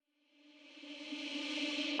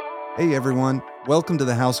Hey everyone, welcome to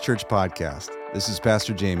the House Church Podcast. This is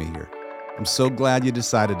Pastor Jamie here. I'm so glad you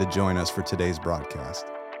decided to join us for today's broadcast.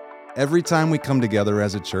 Every time we come together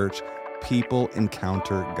as a church, people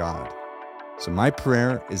encounter God. So my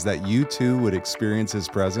prayer is that you too would experience His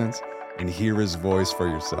presence and hear His voice for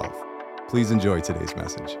yourself. Please enjoy today's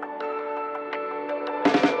message.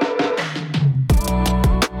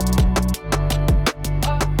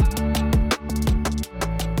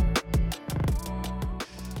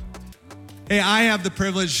 Hey, I have the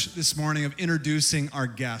privilege this morning of introducing our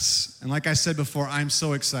guests. And like I said before, I'm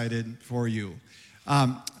so excited for you.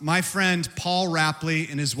 My friend Paul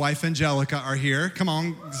Rapley and his wife Angelica are here. Come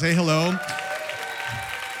on, say hello.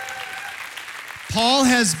 Paul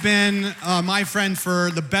has been my friend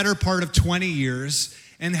for the better part of 20 years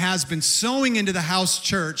and has been sowing into the house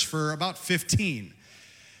church for about 15.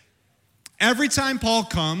 Every time Paul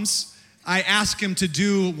comes, I ask him to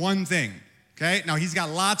do one thing. Okay, now he's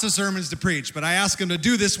got lots of sermons to preach, but I ask him to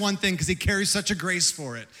do this one thing because he carries such a grace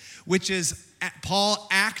for it, which is, Paul,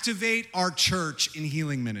 activate our church in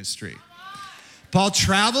healing ministry. Paul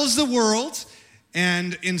travels the world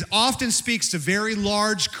and often speaks to very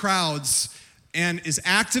large crowds and is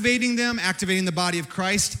activating the body of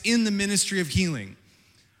Christ in the ministry of healing.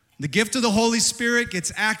 The gift of the Holy Spirit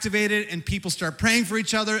gets activated and people start praying for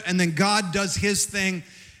each other, and then God does His thing.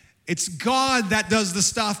 It's God that does the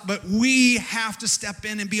stuff, but we have to step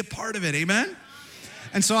in and be a part of it, amen?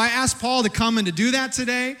 And so I asked Paul to come and to do that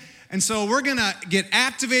today. And so we're gonna get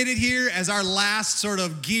activated here as our last sort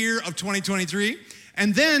of gear of 2023.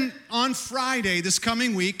 And then on Friday, this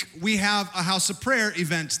coming week, we have a House of Prayer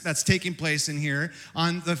event that's taking place in here.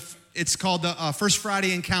 It's called the First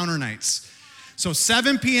Friday Encounter Nights. So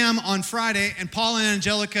 7 p.m. on Friday, and Paul and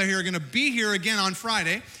Angelica here are gonna be here again on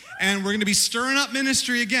Friday. And we're going to be stirring up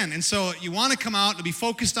ministry again. And so you want to come out to be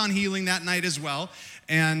focused on healing that night as well.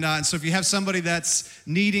 And so if you have somebody that's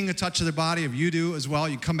needing a touch of their body, if you do as well,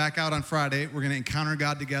 you come back out on Friday. We're going to encounter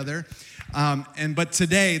God together. But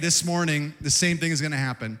today, this morning, the same thing is going to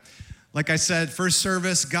happen. Like I said, first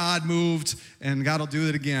service, God moved, and God will do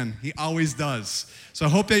it again. He always does. So I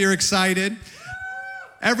hope that you're excited.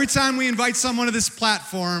 Every time we invite someone to this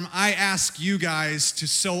platform, I ask you guys to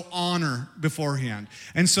sow honor beforehand.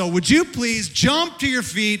 And so would you please jump to your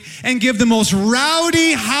feet and give the most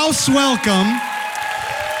rowdy house welcome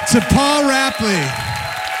to Paul Rapley.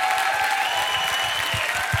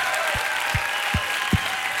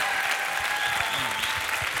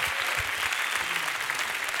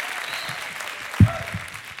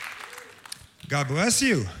 God bless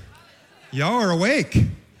you. Y'all are awake.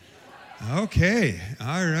 Okay,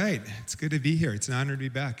 all right. It's good to be here. It's an honor to be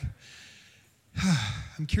back.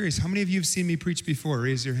 I'm curious, how many of you have seen me preach before?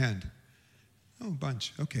 Raise your hand. Oh, a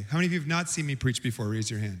bunch. Okay. How many of you have not seen me preach before?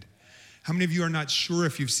 Raise your hand. How many of you are not sure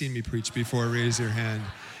if you've seen me preach before? Raise your hand.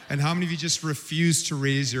 And how many of you just refuse to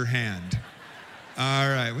raise your hand? All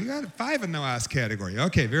right, we got 5 in the last category.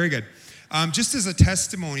 Okay, very good. Just as a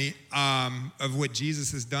testimony of what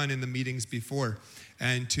Jesus has done in the meetings before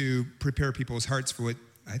and to prepare people's hearts for what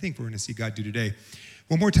I think we're going to see God do today.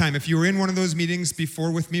 One more time, if you were in one of those meetings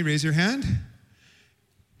before with me, raise your hand.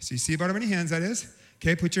 So you see about how many hands that is?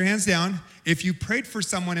 Okay, put your hands down. If you prayed for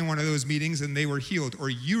someone in one of those meetings and they were healed,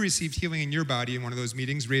 or you received healing in your body in one of those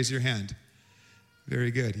meetings, raise your hand.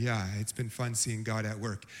 Very good. Yeah, it's been fun seeing God at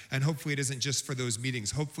work. And hopefully it isn't just for those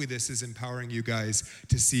meetings. Hopefully this is empowering you guys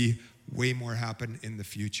to see way more happen in the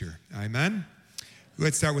future. Amen?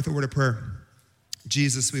 Let's start with a word of prayer.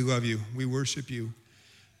 Jesus, we love you. We worship you.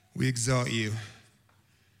 We exalt you.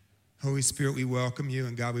 Holy Spirit, we welcome you,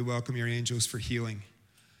 and God, we welcome your angels for healing.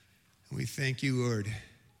 And we thank you, Lord.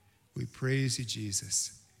 We praise you,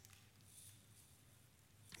 Jesus.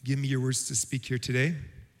 Give me your words to speak here today.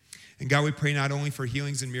 And God, we pray not only for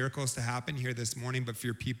healings and miracles to happen here this morning, but for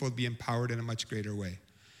your people to be empowered in a much greater way.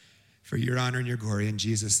 For your honor and your glory, in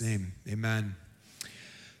Jesus' name, amen.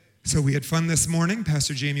 So we had fun this morning.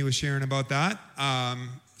 Pastor Jamie was sharing about that.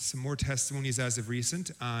 Some more testimonies as of recent.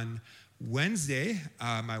 On Wednesday,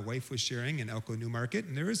 my wife was sharing in Elko New Market,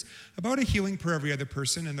 and there was about a healing per every other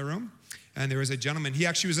person in the room. And there was a gentleman, he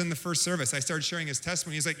actually was in the first service. I started sharing his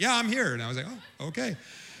testimony. He's like, yeah, I'm here. And I was like, oh, okay.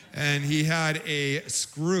 And he had a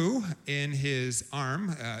screw in his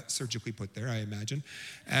arm, surgically put there, I imagine.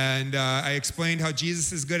 And I explained how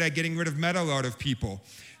Jesus is good at getting rid of metal out of people.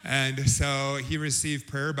 And so he received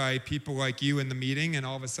prayer by people like you in the meeting, and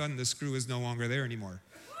all of a sudden the screw is no longer there anymore.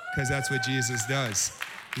 Because that's what Jesus does.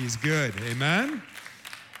 He's good. Amen?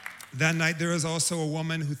 That night, there was also a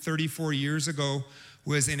woman who 34 years ago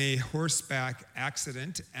was in a horseback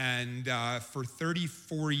accident, and for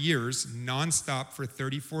 34 years, nonstop for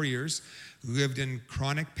 34 years, lived in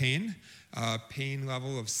chronic pain, pain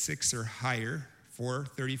level of 6 or higher for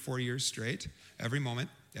 34 years straight, every moment,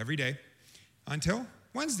 every day, until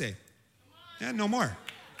Wednesday. And no more,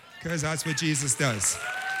 because that's what Jesus does.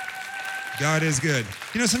 God is good.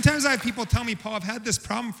 You know, sometimes I have people tell me, Paul, I've had this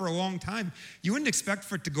problem for a long time. You wouldn't expect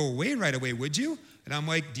for it to go away right away, would you? And I'm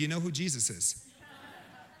like, do you know who Jesus is?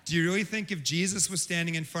 Do you really think if Jesus was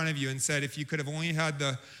standing in front of you and said, if you could have only had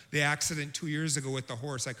the accident 2 years ago with the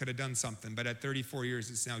horse, I could have done something, but at 34 years,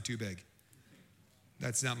 it's now too big?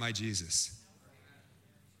 That's not my Jesus.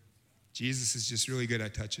 Jesus is just really good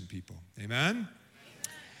at touching people. Amen?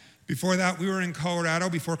 Before that, we were in Colorado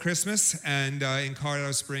before Christmas, and in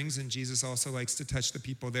Colorado Springs, and Jesus also likes to touch the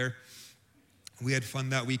people there. We had fun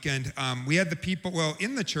that weekend. We had the people, well,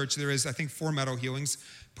 in the church, there is, I think, 4 metal healings,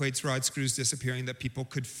 plates, rods, screws disappearing that people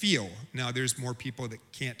could feel. Now, there's more people that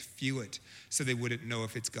can't feel it, so they wouldn't know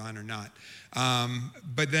if it's gone or not.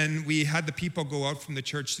 But then we had the people go out from the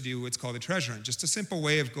church to do what's called a treasure hunt, just a simple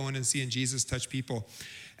way of going and seeing Jesus touch people.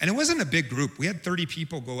 And it wasn't a big group. We had 30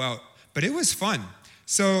 people go out, but it was fun.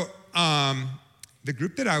 So the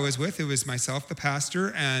group that I was with, it was myself, the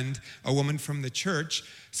pastor, and a woman from the church.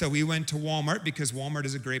 So we went to Walmart because Walmart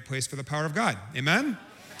is a great place for the power of God. Amen?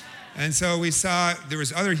 And so we saw, there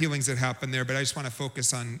was other healings that happened there, but I just want to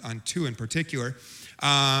focus on 2 in particular.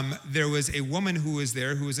 There was a woman who was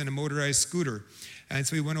there who was in a motorized scooter. And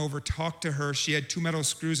so we went over, talked to her. She had 2 metal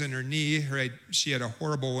screws in her knee. She had a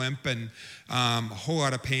horrible limp and a whole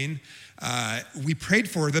lot of pain. We prayed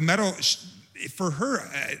for her. The metal... For her,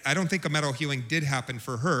 I don't think a metal healing did happen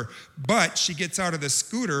for her, but she gets out of the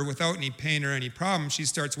scooter without any pain or any problem. She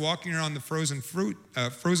starts walking around the frozen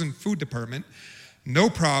food department.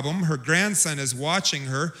 No problem. Her grandson is watching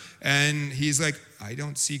her, and he's like, I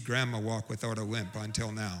don't see grandma walk without a limp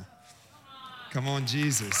until now. Come on,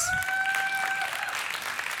 Jesus.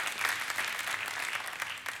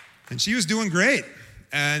 And she was doing great.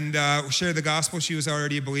 And shared the gospel. She was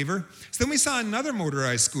already a believer. So then we saw another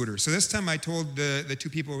motorized scooter. So this time I told the 2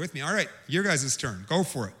 people who were with me, all right, your guys' turn. Go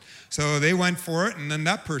for it. So they went for it, and then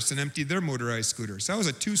that person emptied their motorized scooter. So that was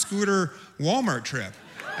a 2-scooter Walmart trip.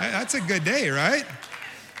 That's a good day, right?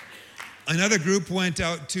 Another group went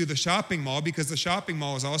out to the shopping mall because the shopping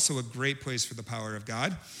mall is also a great place for the power of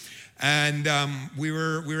God. And we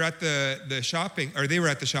were at the shopping, or they were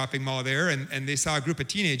at the shopping mall there, and they saw a group of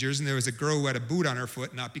teenagers, and there was a girl who had a boot on her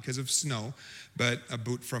foot, not because of snow, but a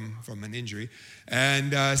boot from an injury.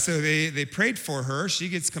 And so they prayed for her. She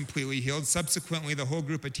gets completely healed. Subsequently, the whole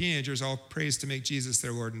group of teenagers all prays to make Jesus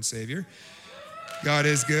their Lord and Savior. God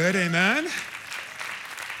is good, amen.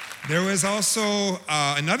 There was also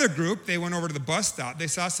another group. They went over to the bus stop. They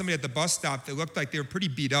saw somebody at the bus stop that looked like they were pretty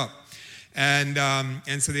beat up. And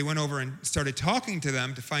so they went over and started talking to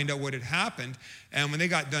them to find out what had happened. And when they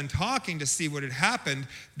got done talking to see what had happened,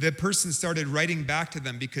 the person started writing back to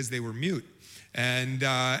them because they were mute. And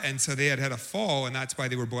so they had a fall, and that's why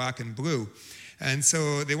they were black and blue. And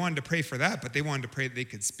so they wanted to pray for that, but they wanted to pray that they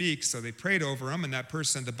could speak. So they prayed over them, and that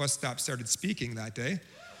person at the bus stop started speaking that day.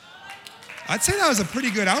 I'd say that was a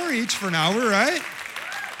pretty good outreach for an hour, right?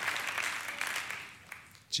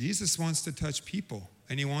 Jesus wants to touch people.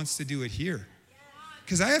 And he wants to do it here.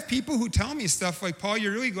 Because I have people who tell me stuff like, Paul,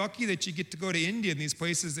 you're really lucky that you get to go to India and these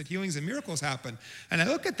places that healings and miracles happen. And I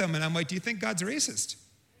look at them and I'm like, do you think God's racist?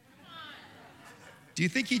 Do you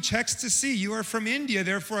think he checks to see you are from India,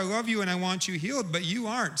 therefore I love you and I want you healed, but you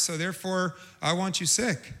aren't, so therefore I want you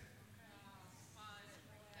sick?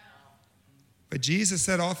 But Jesus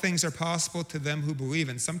said all things are possible to them who believe.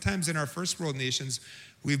 And sometimes in our first world nations,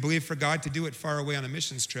 we believe for God to do it far away on a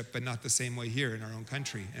missions trip, but not the same way here in our own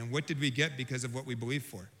country. And what did we get because of what we believe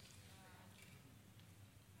for?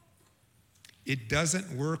 It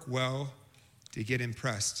doesn't work well to get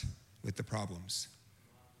impressed with the problems.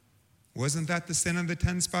 Wasn't that the sin of the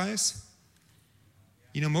 10 spies?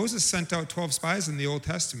 You know, Moses sent out 12 spies in the Old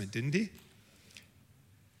Testament, didn't he?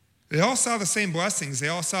 They all saw the same blessings. They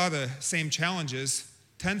all saw the same challenges.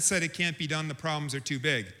 10 said it can't be done. The problems are too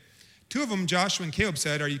big. 2 of them, Joshua and Caleb,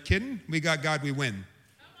 said, are you kidding? We got God, we win.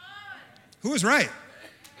 Who was right?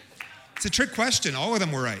 It's a trick question. All of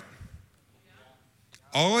them were right.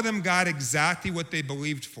 All of them got exactly what they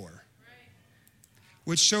believed for.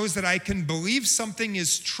 Which shows that I can believe something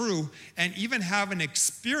is true and even have an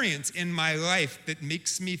experience in my life that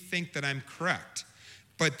makes me think that I'm correct.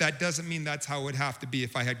 But that doesn't mean that's how it would have to be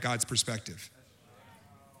if I had God's perspective.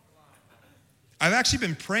 I've actually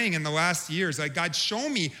been praying in the last years, like, God, show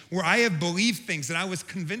me where I have believed things and I was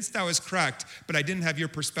convinced I was correct, but I didn't have your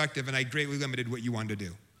perspective and I greatly limited what you wanted to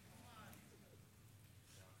do.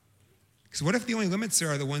 Because what if the only limits there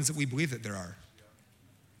are the ones that we believe that there are?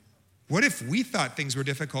 What if we thought things were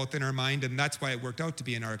difficult in our mind and that's why it worked out to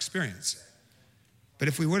be in our experience? But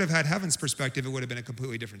if we would have had heaven's perspective, it would have been a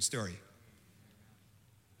completely different story.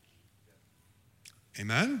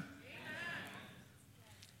 Amen?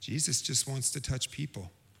 Jesus just wants to touch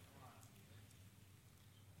people.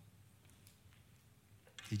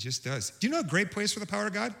 He just does. Do you know a great place for the power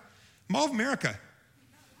of God? Mall of America.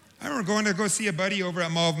 I remember going to go see a buddy over at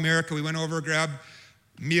Mall of America. We went over, grabbed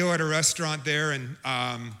a meal at a restaurant there, and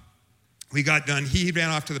we got done. He ran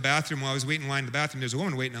off to the bathroom while I was waiting in line in the bathroom. There's a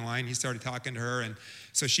woman waiting in line. He started talking to her, and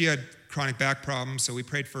so she had chronic back problems, so we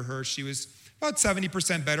prayed for her. She was about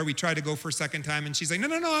 70% better. We tried to go for a second time, and she's like, no,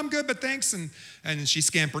 I'm good, but thanks, and she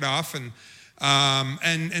scampered off,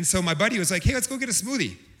 and so my buddy was like, hey, let's go get a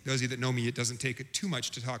smoothie. Those of you that know me, it doesn't take it too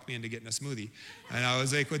much to talk me into getting a smoothie, and I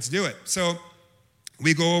was like, let's do it. So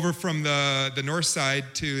we go over from the north side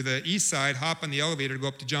to the east side, hop on the elevator to go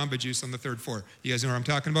up to Jamba Juice on the 3rd floor. You guys know what I'm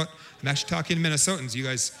talking about? I'm actually talking to Minnesotans. You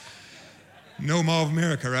guys know Mall of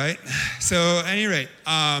America, right? So at any rate,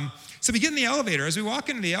 so we get in the elevator. As we walk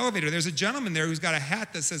into the elevator, there's a gentleman there who's got a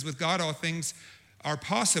hat that says, with God, all things are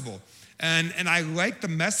possible. And I liked the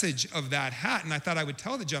message of that hat, and I thought I would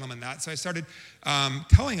tell the gentleman that. So I started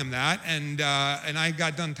telling him that, and I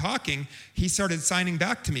got done talking. He started signing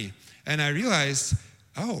back to me, and I realized,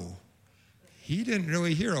 oh, he didn't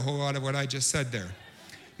really hear a whole lot of what I just said there.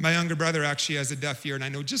 My younger brother actually has a deaf ear, and I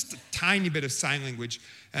know just a tiny bit of sign language.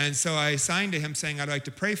 And so I signed to him saying I'd like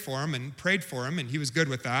to pray for him, and prayed for him, and he was good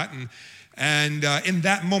with that. And in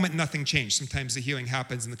that moment, nothing changed. Sometimes the healing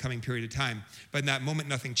happens in the coming period of time. But in that moment,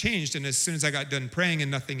 nothing changed. And as soon as I got done praying and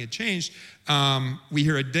nothing had changed, we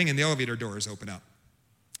hear a ding and the elevator doors open up.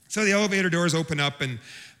 So the elevator doors open up, and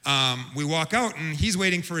we walk out, and he's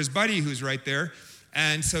waiting for his buddy who's right there.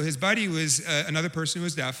 And so his buddy was another person who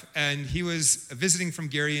was deaf, and he was visiting from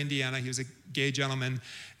Gary, Indiana. He was a gay gentleman.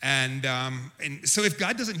 And so if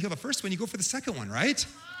God doesn't heal the first one, you go for the second one, right?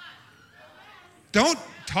 Don't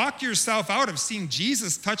talk yourself out of seeing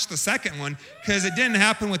Jesus touch the second one because it didn't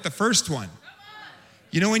happen with the first one.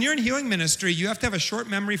 You know, when you're in healing ministry, you have to have a short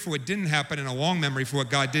memory for what didn't happen and a long memory for what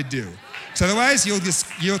God did do. So otherwise,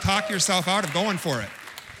 you'll talk yourself out of going for it.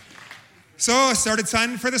 So I started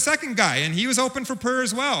signing for the second guy, and he was open for prayer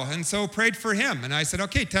as well, and so prayed for him. And I said,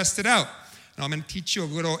 okay, test it out. And I'm going to teach you a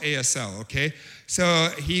little ASL, okay? So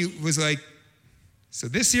he was like, so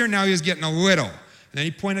this ear now he was getting a little. And then he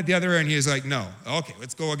pointed the other ear, and he was like, no. Okay,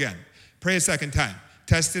 let's go again. Pray a second time.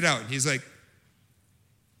 Test it out. And he's like,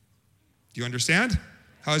 do you understand?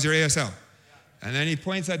 How's your ASL? And then he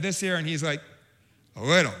points at this ear, and he's like, a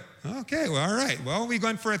little. Okay, well, all right. Well, we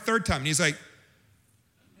went for a third time. And he's like,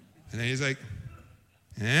 and then he's like,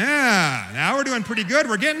 yeah, now we're doing pretty good.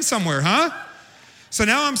 We're getting somewhere, huh? So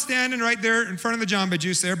now I'm standing right there in front of the Jamba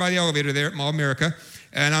Juice there by the elevator there at Mall of America.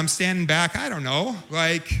 And I'm standing back, I don't know,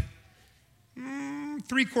 like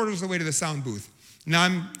 3/4 of the way to the sound booth. Now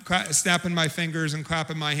I'm snapping my fingers and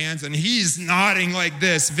clapping my hands, and he's nodding like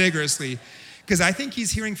this vigorously because I think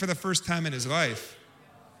he's hearing for the first time in his life.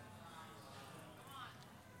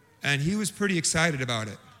 And he was pretty excited about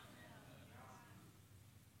it.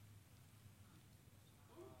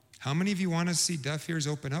 How many of you want to see deaf ears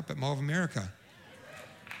open up at Mall of America?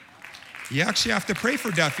 You actually have to pray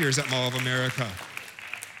for deaf ears at Mall of America.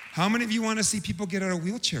 How many of you want to see people get out of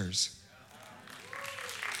wheelchairs?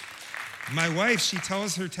 My wife, she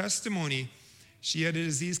tells her testimony. She had a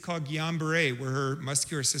disease called Guillain-Barré, where her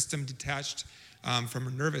muscular system detached from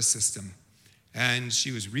her nervous system. And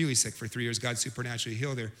she was really sick for 3 years. God supernaturally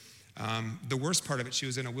healed her. The worst part of it, she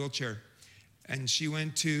was in a wheelchair. And she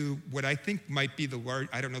went to what I think might be the large,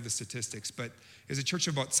 I don't know the statistics, but it was a church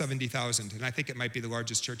of about 70,000. And I think it might be the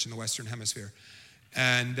largest church in the Western Hemisphere.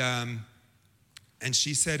 And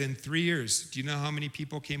she said, in 3 years, do you know how many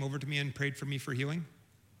people came over to me and prayed for me for healing?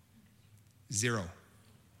 0.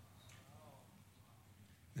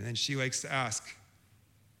 And then she likes to ask,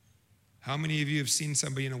 how many of you have seen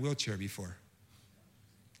somebody in a wheelchair before?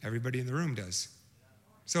 Everybody in the room does.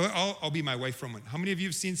 So I'll be my wife for a moment. How many of you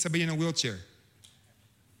have seen somebody in a wheelchair?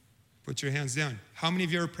 Put your hands down. How many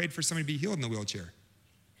of you ever prayed for somebody to be healed in the wheelchair?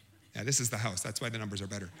 Yeah, this is the house. That's why the numbers are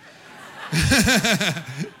better.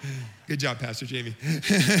 Good job, Pastor Jamie.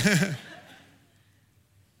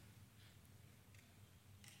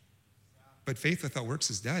 But faith without works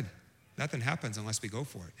is dead. Nothing happens unless we go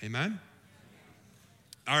for it. Amen?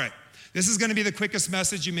 All right. This is going to be the quickest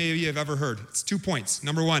message you maybe have ever heard. It's 2 points.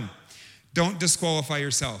 Number one, Don't disqualify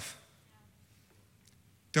yourself.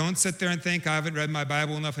 Don't sit there and think, I haven't read my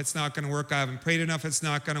Bible enough, it's not going to work. I haven't prayed enough, it's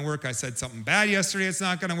not going to work. I said something bad yesterday, it's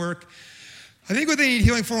not going to work. I think what they need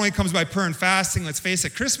healing for only comes by prayer and fasting. Let's face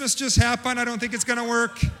it, Christmas just happened. I don't think it's going to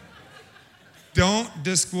work. Don't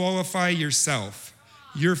disqualify yourself.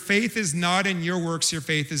 Your faith is not in your works. Your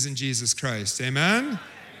faith is in Jesus Christ. Amen?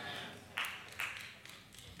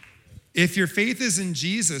 If your faith is in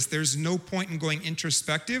Jesus, there's no point in going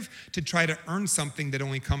introspective to try to earn something that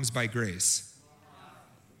only comes by grace.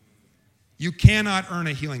 You cannot earn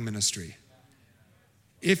a healing ministry.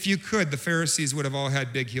 If you could, the Pharisees would have all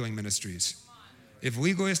had big healing ministries. If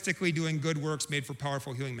legalistically doing good works made for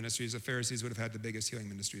powerful healing ministries, the Pharisees would have had the biggest healing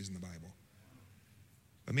ministries in the Bible.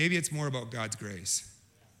 But maybe it's more about God's grace.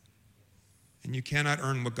 And you cannot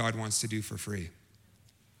earn what God wants to do for free.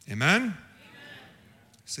 Amen? Amen.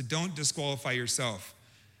 So don't disqualify yourself.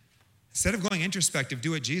 Instead of going introspective,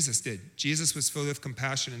 do what Jesus did. Jesus was filled with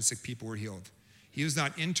compassion and sick people were healed. He was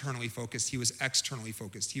not internally focused, he was externally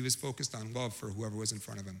focused. He was focused on love for whoever was in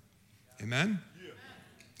front of him. Amen? Yeah.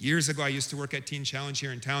 Years ago, I used to work at Teen Challenge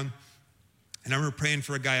here in town, and I remember praying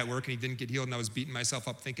for a guy at work, and he didn't get healed, and I was beating myself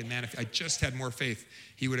up thinking, man, if I just had more faith,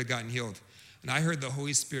 he would have gotten healed. And I heard the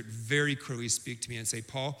Holy Spirit very clearly speak to me and say,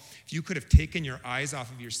 Paul, if you could have taken your eyes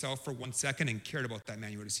off of yourself for 1 second and cared about that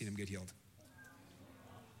man, you would have seen him get healed.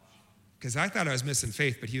 Because I thought I was missing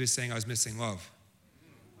faith, but he was saying I was missing love.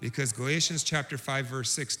 Because Galatians chapter 5, verse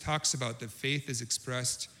 6 talks about that faith is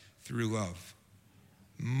expressed through love.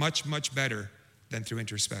 Much, much better than through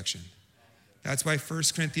introspection. That's why 1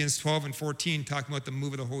 Corinthians 12 and 14, talking about the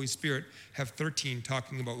move of the Holy Spirit, have 13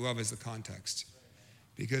 talking about love as the context.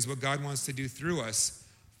 Because what God wants to do through us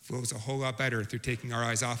flows a whole lot better through taking our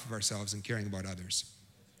eyes off of ourselves and caring about others.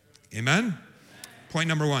 Amen? Point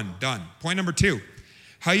number 1, done. Point number 2,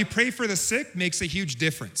 how you pray for the sick makes a huge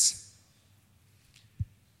difference.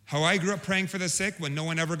 How I grew up praying for the sick when no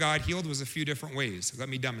one ever got healed was a few different ways. Let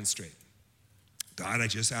me demonstrate. God, I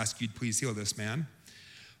just ask you to please heal this man.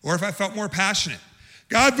 Or if I felt more passionate,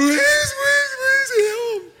 God, please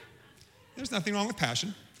heal him. There's nothing wrong with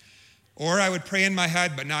passion. Or I would pray in my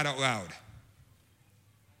head, but not out loud.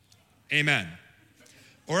 Amen.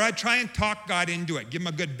 Or I'd try and talk God into it. Give him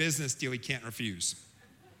a good business deal he can't refuse.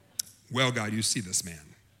 Well, God, you see this man.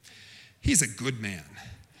 He's a good man.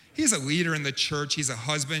 He's a leader in the church. He's a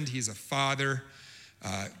husband. He's a father.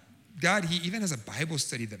 God, he even has a Bible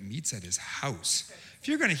study that meets at his house. If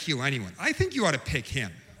you're going to heal anyone, I think you ought to pick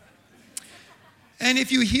him. And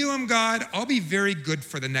if you heal him, God, I'll be very good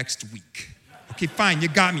for the next week. Okay, fine, you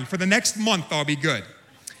got me. For the next month, I'll be good.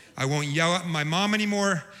 I won't yell at my mom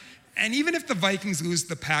anymore. And even if the Vikings lose to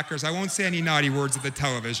the Packers, I won't say any naughty words at the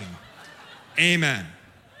television. Amen.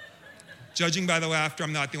 Judging by the laughter,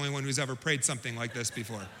 I'm not the only one who's ever prayed something like this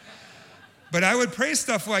before. But I would pray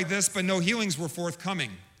stuff like this, but no healings were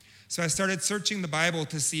forthcoming. So I started searching the Bible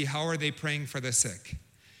to see how are they praying for the sick.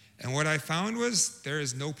 And what I found was there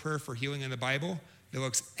is no prayer for healing in the Bible that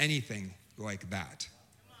looks anything like that.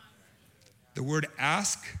 The word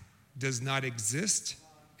ask does not exist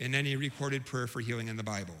in any recorded prayer for healing in the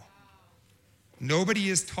Bible. Nobody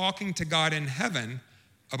is talking to God in heaven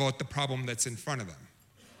about the problem that's in front of them.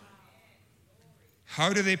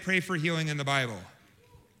 How do they pray for healing in the Bible?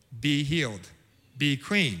 Be healed. Be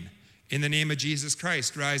clean. In the name of Jesus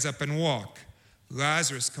Christ, rise up and walk.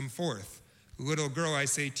 Lazarus, come forth. Little girl, I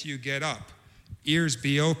say to you, get up. Ears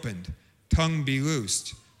be opened. Tongue be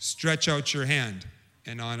loosed. Stretch out your hand.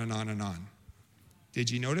 And on and on and on. Did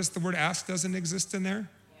you notice the word ask doesn't exist in there?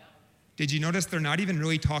 Did you notice they're not even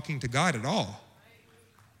really talking to God at all?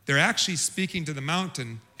 They're actually speaking to the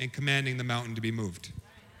mountain and commanding the mountain to be moved.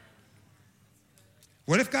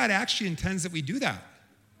 What if God actually intends that we do that?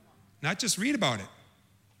 Not just read about it.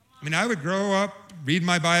 I mean, I would grow up, read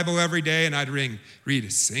my Bible every day, and I'd read,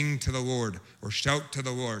 sing to the Lord, or shout to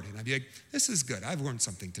the Lord. And I'd be like, this is good. I've learned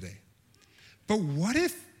something today. But what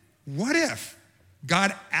if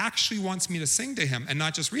God actually wants me to sing to him and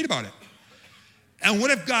not just read about it? And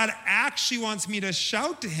what if God actually wants me to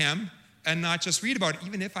shout to him and not just read about it,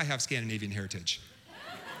 even if I have Scandinavian heritage?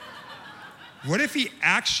 What if he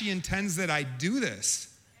actually intends that I do this?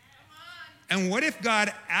 And what if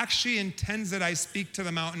God actually intends that I speak to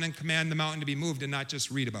the mountain and command the mountain to be moved and not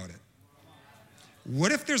just read about it?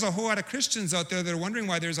 What if there's a whole lot of Christians out there that are wondering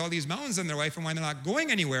why there's all these mountains in their life and why they're not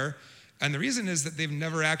going anywhere? And the reason is that they've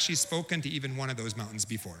never actually spoken to even one of those mountains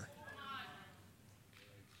before.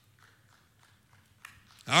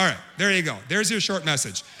 All right, there you go. There's your short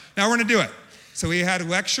message. Now we're going to do it. So we had a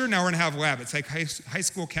lecture, now we're going to have lab. It's like high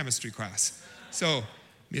school chemistry class. So,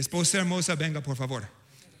 mi esposa hermosa, venga por favor.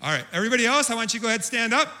 All right, everybody else, I want you to go ahead and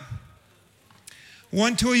stand up.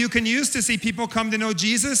 One tool you can use to see people come to know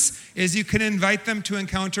Jesus is you can invite them to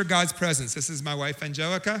encounter God's presence. This is my wife,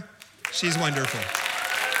 Angelica. She's wonderful.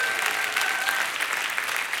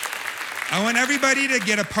 I want everybody to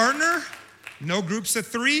get a partner, no groups of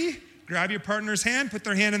 3. Grab your partner's hand, put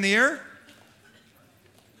their hand in the air,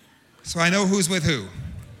 so I know who's with who.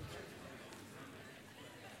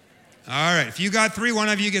 All right, if you got 3, one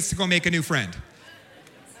of you gets to go make a new friend.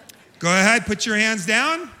 Go ahead, put your hands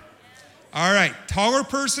down. All right, taller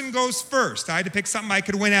person goes first. I had to pick something I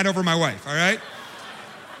could win at over my wife, all right?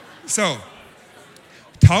 So,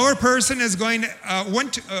 taller person is going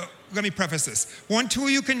to, let me preface this. One tool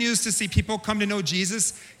you can use to see people come to know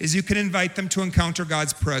Jesus is you can invite them to encounter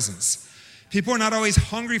God's presence. People are not always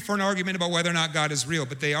hungry for an argument about whether or not God is real,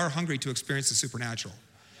 but they are hungry to experience the supernatural.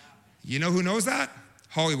 You know who knows that?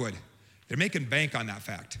 Hollywood. They're making bank on that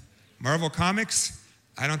fact. Marvel Comics,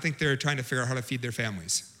 I don't think they're trying to figure out how to feed their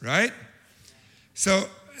families, right? So,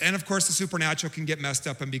 and of course the supernatural can get messed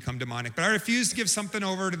up and become demonic, but I refuse to give something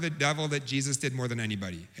over to the devil that Jesus did more than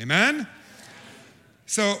anybody. Amen?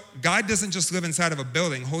 So God doesn't just live inside of a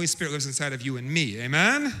building. Holy Spirit lives inside of you and me.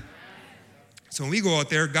 Amen? So when we go out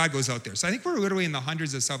there, God goes out there. So I think we're literally in the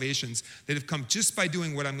hundreds of salvations that have come just by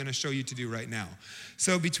doing what I'm going to show you to do right now.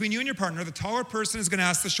 So between you and your partner, the taller person is going to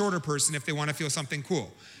ask the shorter person if they want to feel something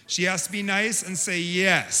cool. She has to be nice and say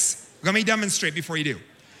yes. Let me demonstrate before you do.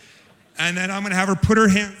 And then I'm going to have her put her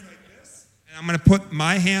hands like this. And I'm going to put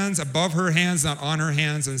my hands above her hands, not on her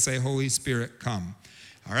hands, and say, Holy Spirit, come.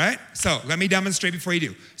 All right? So let me demonstrate before you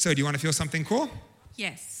do. So do you want to feel something cool?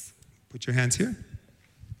 Yes. Put your hands here.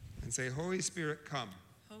 And say, Holy Spirit, come.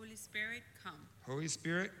 Holy Spirit, come. Holy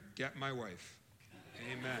Spirit, get my wife.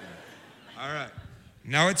 Amen. All right.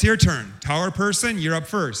 Now it's your turn. Taller person, you're up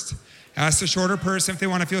first. Ask the shorter person if they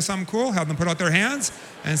want to feel something cool. Have them put out their hands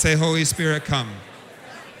and say, Holy Spirit, come.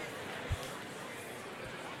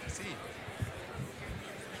 See.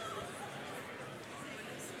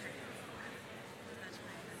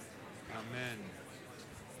 Amen.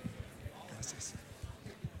 Gracias.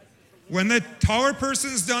 When the taller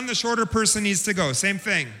person's done, the shorter person needs to go. Same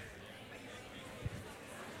thing.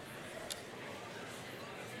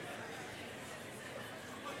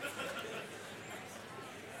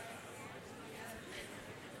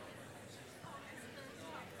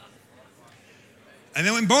 And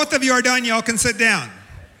then when both of you are done, y'all can sit down.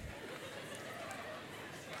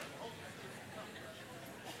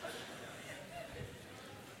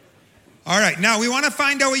 All right, now we want to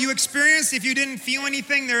find out what you experienced. If you didn't feel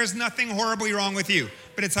anything, there is nothing horribly wrong with you.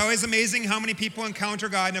 But it's always amazing how many people encounter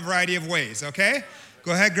God in a variety of ways, okay?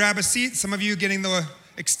 Go ahead, grab a seat. Some of you getting the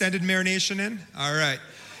extended marination in. All right.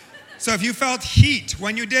 So if you felt heat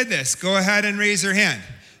when you did this, go ahead and raise your hand.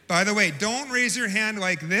 By the way, don't raise your hand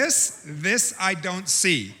like this. This I don't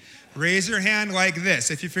see. Raise your hand like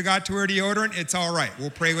this. If you forgot to wear deodorant, it's all right. We'll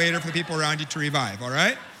pray later for the people around you to revive, all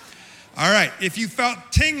right? All right, if you felt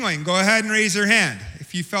tingling, go ahead and raise your hand.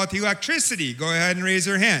 If you felt electricity, go ahead and raise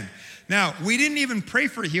your hand. Now, we didn't even pray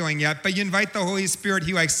for healing yet, but you invite the Holy Spirit.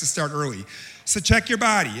 He likes to start early. So check your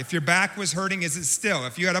body. If your back was hurting, is it still?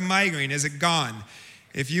 If you had a migraine, is it gone?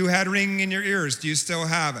 If you had ringing in your ears, do you still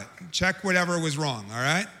have it? Check whatever was wrong, all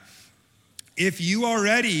right? If you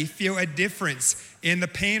already feel a difference in the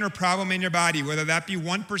pain or problem in your body, whether that be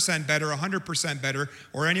 1% better, 100% better,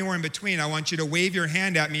 or anywhere in between, I want you to wave your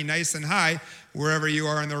hand at me nice and high wherever you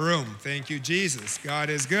are in the room. Thank you, Jesus. God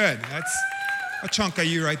is good. That's a chunk of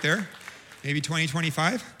you right there. Maybe 20,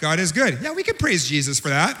 25. God is good. Yeah, we can praise Jesus for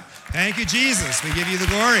that. Thank you, Jesus. We give you the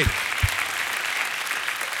glory.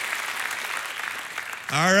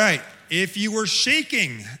 All right. If you were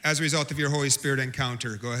shaking as a result of your Holy Spirit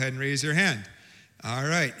encounter, go ahead and raise your hand. All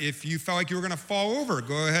right. If you felt like you were going to fall over,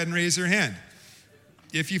 go ahead and raise your hand.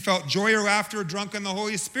 If you felt joy or laughter drunk in the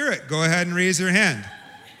Holy Spirit, go ahead and raise your hand.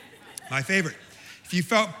 My favorite. If you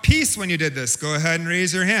felt peace when you did this, go ahead and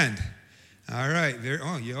raise your hand. All right.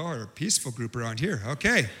 Oh, you all are a peaceful group around here.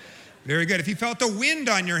 Okay. Very good. If you felt the wind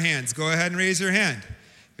on your hands, go ahead and raise your hand.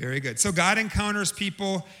 Very good. So God encounters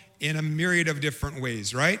people in a myriad of different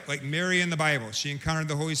ways, right? Like Mary in the Bible. She encountered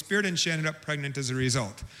the Holy Spirit and she ended up pregnant as a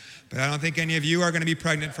result. But I don't think any of you are going to be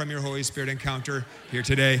pregnant from your Holy Spirit encounter here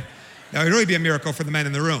today. That would really be a miracle for the men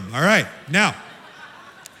in the room. All right. Now,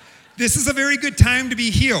 this is a very good time to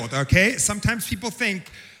be healed, okay? Sometimes people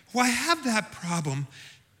think, well, I have that problem,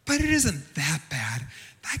 but it isn't that bad.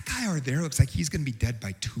 That guy over there looks like he's going to be dead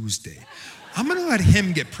by Tuesday. I'm going to let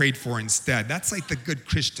him get prayed for instead. That's like the good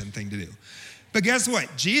Christian thing to do. But guess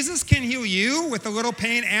what? Jesus can heal you with a little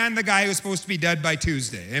pain and the guy who's supposed to be dead by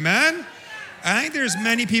Tuesday. Amen? I think there's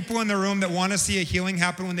many people in the room that want to see a healing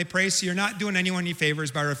happen when they pray, so you're not doing anyone any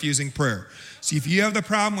favors by refusing prayer. So if you have the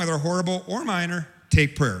problem, whether horrible or minor,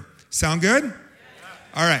 take prayer. Sound good? Yeah.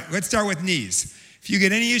 All right, let's start with knees. If you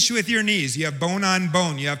get any issue with your knees, you have bone on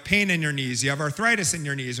bone, you have pain in your knees, you have arthritis in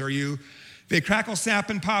your knees, or they crackle,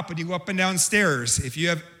 snap, and pop when you go up and down stairs. If you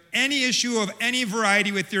have any issue of any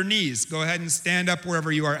variety with your knees, go ahead and stand up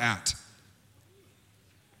wherever you are at.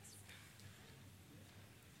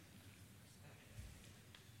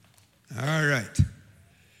 All right.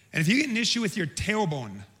 And if you get an issue with your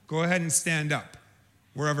tailbone, go ahead and stand up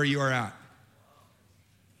wherever you are at.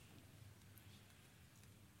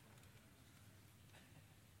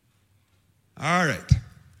 All right.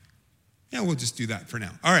 Yeah, we'll just do that for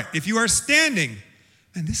now. All right. If you are standing,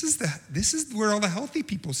 and this is where all the healthy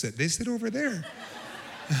people sit. They sit over there.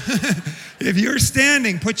 If you're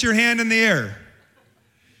standing, put your hand in the air.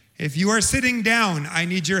 If you are sitting down, I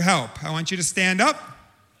need your help. I want you to stand up.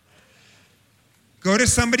 Go to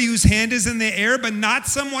somebody whose hand is in the air, but not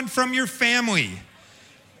someone from your family.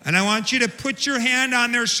 And I want you to put your hand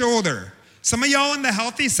on their shoulder. Some of y'all in the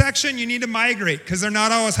healthy section, you need to migrate because they're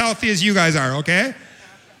not all as healthy as you guys are, okay?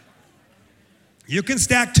 You can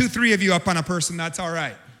stack 2, 3 of you up on a person, that's all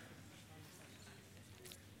right.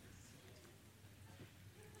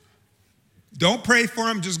 Don't pray for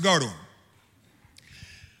them, just go to them.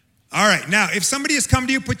 All right, now, if somebody has come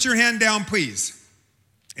to you, put your hand down, please.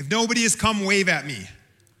 If nobody has come, wave at me.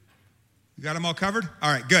 You got them all covered?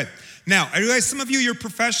 All right, good. Now, I realize some of you, you're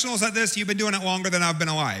professionals at this. You've been doing it longer than I've been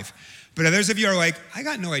alive. But others of you are like, I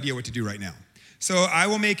got no idea what to do right now. So I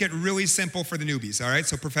will make it really simple for the newbies, all right?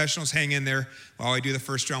 So professionals, hang in there while I do the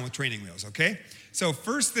first round with training wheels, okay? So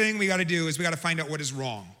first thing we got to do is we got to find out what is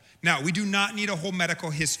wrong. Now, we do not need a whole medical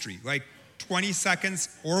history, like 20 seconds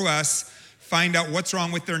or less, find out what's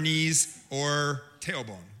wrong with their knees or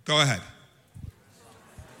tailbone. Go ahead.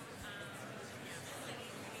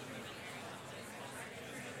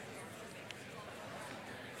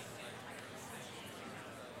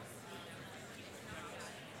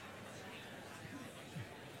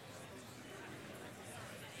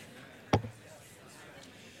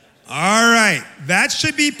 All right, that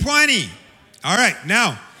should be plenty. All right,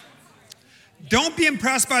 now, don't be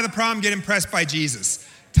impressed by the problem, get impressed by Jesus.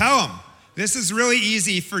 Tell them, this is really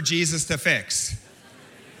easy for Jesus to fix.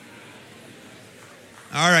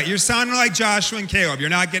 All right, you're sounding like Joshua and Caleb. You're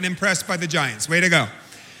not getting impressed by the giants. Way to go.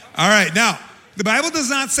 All right, now, the Bible does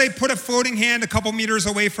not say put a floating hand a couple meters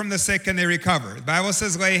away from the sick and they recover. The Bible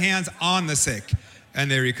says lay hands on the sick and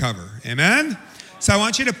they recover. Amen? So I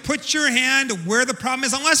want you to put your hand where the problem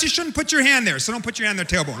is, unless you shouldn't put your hand there. So don't put your hand on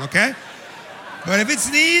their tailbone, okay? But if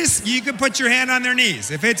it's knees, you can put your hand on their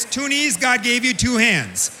knees. If it's 2 knees, God gave you 2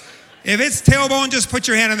 hands. If it's tailbone, just put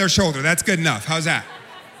your hand on their shoulder. That's good enough. How's that?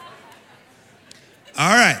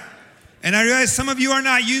 All right. And I realize some of you are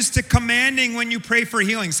not used to commanding when you pray for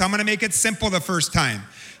healing, so I'm going to make it simple the first time.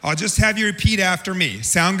 I'll just have you repeat after me.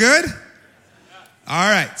 Sound good?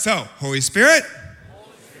 All right. So, Holy Spirit,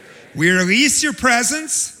 we release your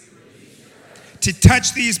presence to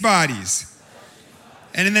touch these bodies.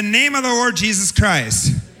 And in the name of the Lord Jesus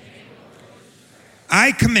Christ,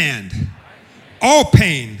 I command all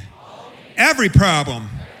pain, every problem,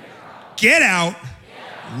 get out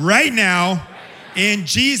right now in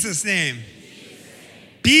Jesus' name.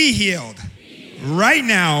 Be healed right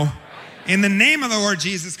now in the name of the Lord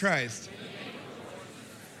Jesus Christ.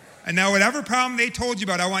 And now whatever problem they told you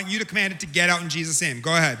about, I want you to command it to get out in Jesus' name.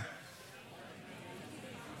 Go ahead.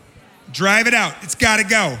 Drive it out. It's got to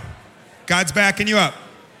go. God's backing you up.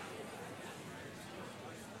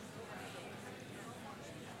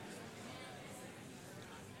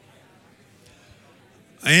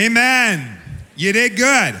 Amen. You did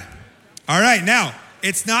good. All right, now,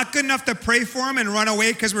 it's not good enough to pray for them and run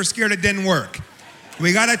away because we're scared it didn't work.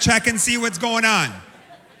 We got to check and see what's going on.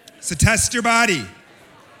 So test your body.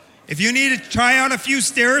 If you need to try out a few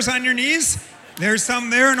stairs on your knees, there's some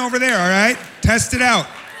there and over there, all right? Test it out.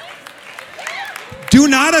 Do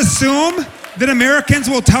not assume that Americans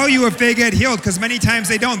will tell you if they get healed, because many times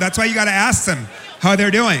they don't. That's why you got to ask them how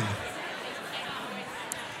they're doing.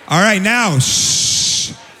 All right, now,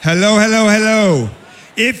 shh. Hello, hello, hello.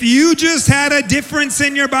 If you just had a difference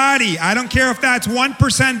in your body, I don't care if that's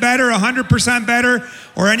 1% better, 100% better,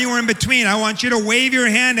 or anywhere in between, I want you to wave your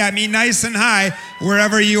hand at me nice and high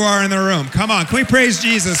wherever you are in the room. Come on, can we praise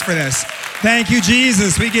Jesus for this? Thank you,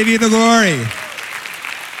 Jesus. We give you the glory.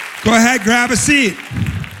 Go ahead, grab a seat.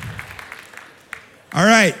 All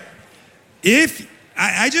right.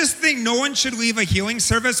 I just think no one should leave a healing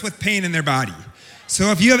service with pain in their body.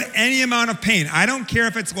 So if you have any amount of pain, I don't care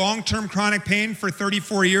if it's long-term chronic pain for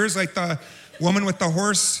 34 years like the woman with the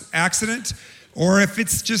horse accident, or if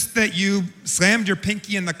it's just that you slammed your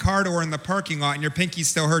pinky in the car door in the parking lot and your pinky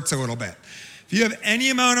still hurts a little bit. If you have any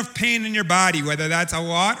amount of pain in your body, whether that's a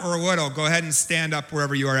lot or a little, go ahead and stand up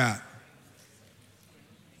wherever you are at.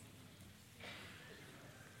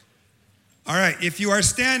 All right, if you are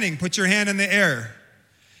standing, put your hand in the air.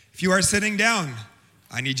 If you are sitting down,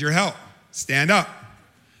 I need your help. Stand up.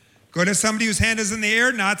 Go to somebody whose hand is in the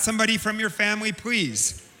air, not somebody from your family,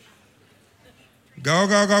 please. Go,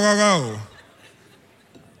 go, go, go, go.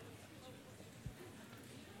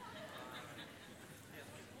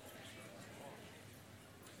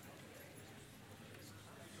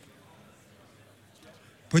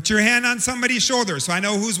 Put your hand on somebody's shoulder so I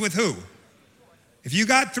know who's with who. If you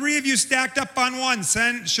got 3 of you stacked up on one,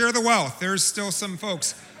 share the wealth. There's still some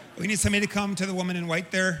folks. We need somebody to come to the woman in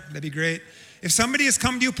white there. That'd be great. If somebody has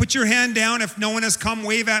come to you, put your hand down. If no one has come,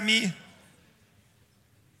 wave at me.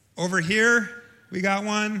 Over here, we got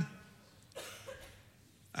one.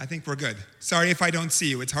 I think we're good. Sorry if I don't see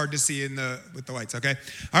you. It's hard to see with the lights, okay?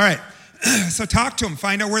 All right. So talk to them.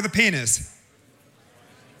 Find out where the pain is.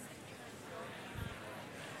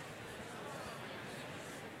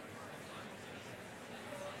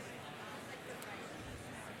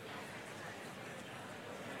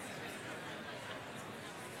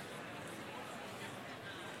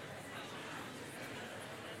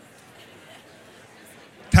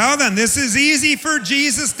 Tell them this is easy for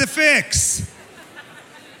Jesus to fix.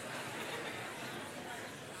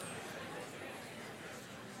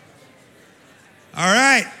 All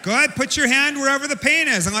right, go ahead, put your hand wherever the pain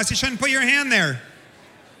is, unless you shouldn't put your hand there.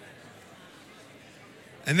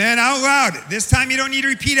 And then out loud, this time you don't need to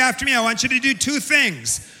repeat after me. I want you to do 2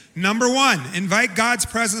 things. Number 1, invite God's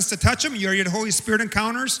presence to touch them. You already had Holy Spirit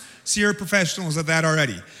encounters, so you're professionals at that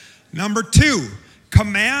already. Number 2,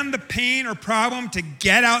 command the pain or problem to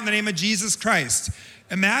get out in the name of Jesus Christ.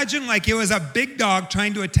 Imagine like it was a big dog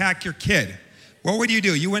trying to attack your kid. What would you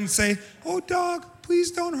do? You wouldn't say, oh, dog, please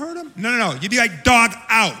don't hurt him. No. You'd be like, dog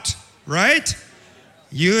out, right?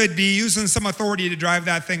 You would be using some authority to drive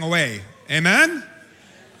that thing away. Amen?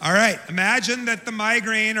 All right. Imagine that the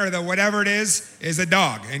migraine or the whatever it is a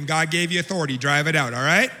dog, and God gave you authority. Drive it out, all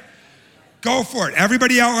right? Go for it.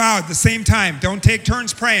 Everybody out loud at the same time. Don't take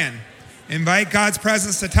turns praying. Invite God's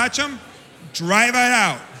presence to touch them. Drive it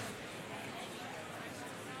out.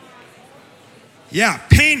 Yeah,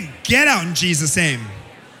 pain, get out in Jesus' name.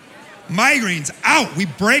 Migraines, out. We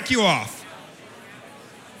break you off.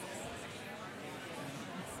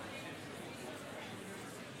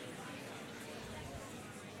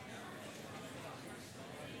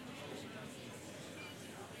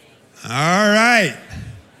 All right.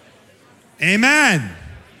 Amen.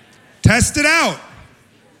 Test it out.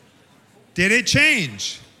 Did it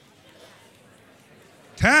change?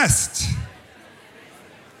 Test.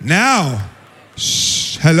 Now,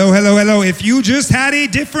 shh, hello. If you just had a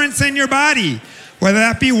difference in your body, whether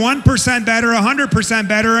that be 1% better, 100%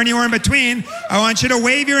 better, or anywhere in between, I want you to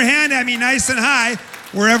wave your hand at me nice and high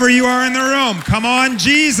wherever you are in the room. Come on,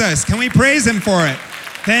 Jesus. Can we praise him for it?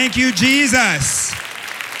 Thank you, Jesus.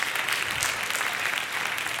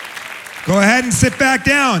 Go ahead and sit back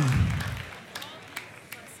down.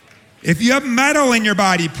 If you have metal in your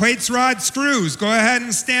body, plates, rods, screws, go ahead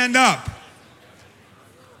and stand up.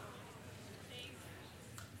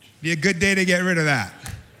 Be a good day to get rid of that.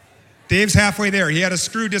 Dave's halfway there. He had a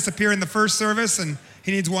screw disappear in the first service, and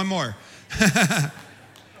he needs one more.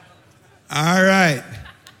 All right.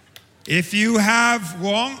 If you have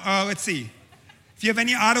if you have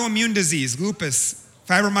any autoimmune disease, lupus,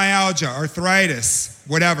 fibromyalgia, arthritis,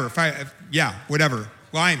 whatever,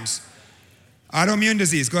 Lyme's, autoimmune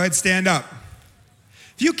disease, go ahead, stand up.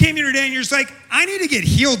 If you came here today and you're just like, I need to get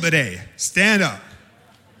healed today, stand up.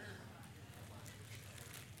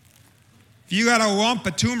 If you got a lump,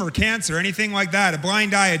 a tumor, cancer, anything like that, a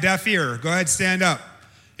blind eye, a deaf ear, go ahead, stand up.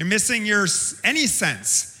 You're missing any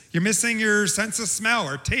sense. You're missing your sense of smell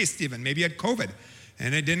or taste even. Maybe you had COVID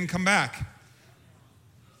and it didn't come back.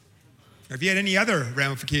 Or if you had any other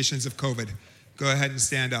ramifications of COVID, go ahead and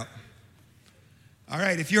stand up. All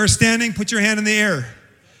right, if you're standing, put your hand in the air.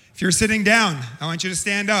 If you're sitting down, I want you to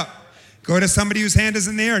stand up. Go to somebody whose hand is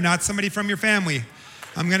in the air, not somebody from your family.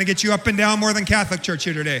 I'm going to get you up and down more than Catholic Church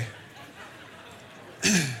here today.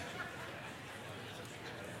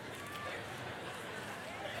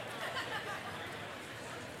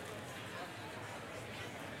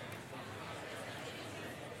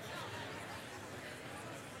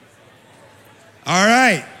 All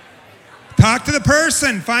right. Talk to the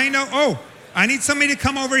person. Find out. I need somebody to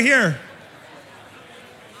come over here.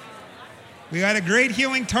 We got a great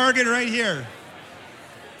healing target right here.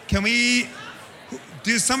 Can we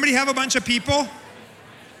Does somebody have a bunch of people?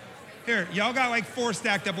 Here, y'all got like 4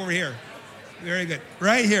 stacked up over here. Very good.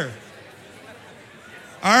 Right here.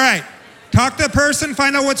 All right. Talk to the person,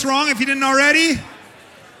 find out what's wrong if you didn't already.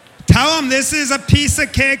 Tell them this is a piece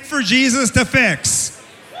of cake for Jesus to fix.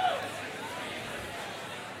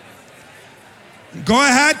 Go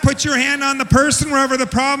ahead, put your hand on the person wherever the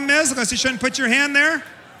problem is, unless you shouldn't put your hand there.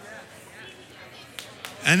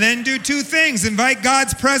 And then do 2 things. Invite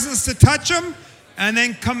God's presence to touch them, and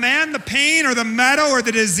then command the pain or the metal or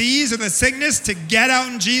the disease or the sickness to get out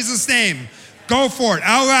in Jesus' name. Go for it,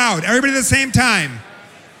 out loud, everybody at the same time.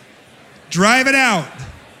 Drive it out.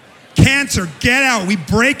 Cancer, get out. We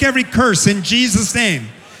break every curse in Jesus' name.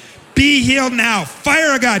 Be healed now.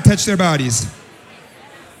 Fire of God, touch their bodies.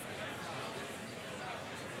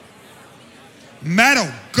 Metal,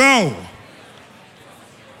 go.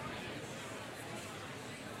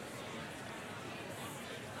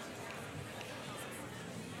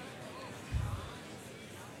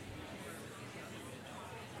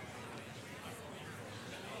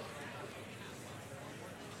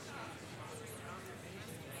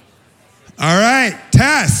 All right,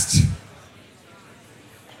 test.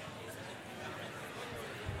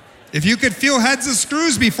 If you could feel heads of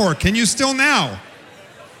screws before, can you still now?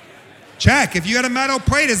 Check. If you had a metal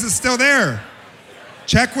plate, is it still there?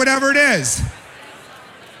 Check whatever it is.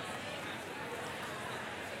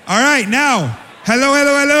 All right, now, hello,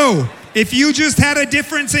 hello, hello. If you just had a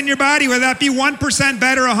difference in your body, whether that be 1%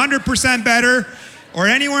 better, 100% better, or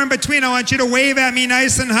anywhere in between, I want you to wave at me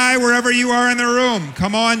nice and high wherever you are in the room.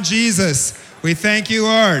 Come on, Jesus. We thank you,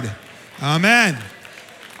 Lord. Amen.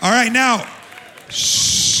 All right, now,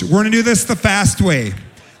 we're going to do this the fast way.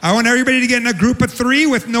 I want everybody to get in a group of 3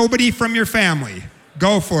 with nobody from your family.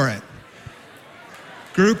 Go for it.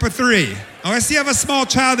 Group of 3. Unless you have a small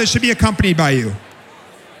child that should be accompanied by you.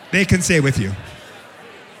 They can stay with you.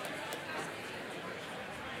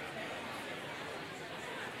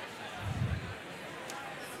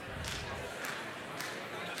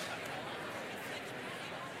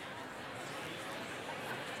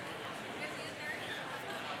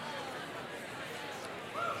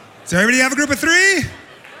 Does everybody have a group of 3?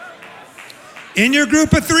 In your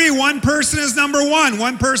group of 3, one person is number 1,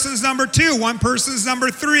 one person is number 2, one person is number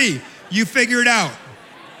 3. You figure it out.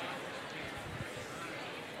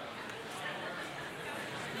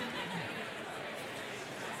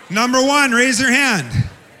 Number 1, raise your hand.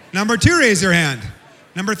 Number 2, raise your hand.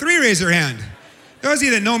 Number 3, raise your hand. Those of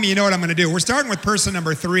you that know me, you know what I'm going to do. We're starting with person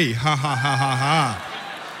number 3. Ha, ha, ha, ha,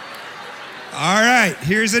 ha. All right,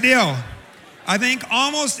 here's the deal. I think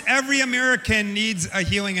almost every American needs a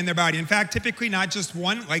healing in their body. In fact, typically not just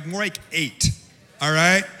 1, like more like 8, all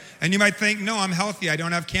right? And you might think, no, I'm healthy. I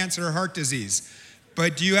don't have cancer or heart disease.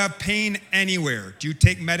 But do you have pain anywhere? Do you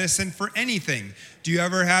take medicine for anything? Do you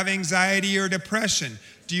ever have anxiety or depression?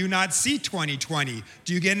 Do you not see 20/20?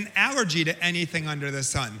 Do you get an allergy to anything under the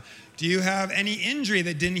sun? Do you have any injury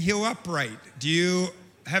that didn't heal up right? Do you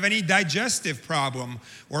have any digestive problem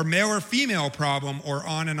or male or female problem, or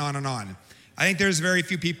on and on and on? I think there's very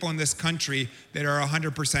few people in this country that are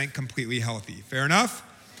 100% completely healthy. Fair enough?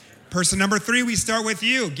 Person number 3, we start with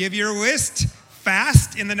you. Give your list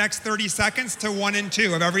fast in the next 30 seconds to 1 and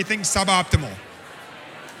 2 of everything suboptimal.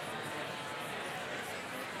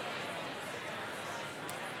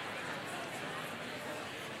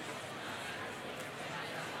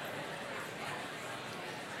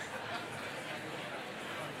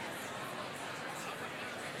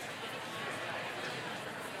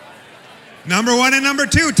 Number 1 and number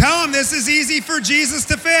 2, tell them this is easy for Jesus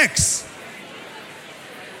to fix.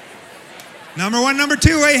 Number 1, number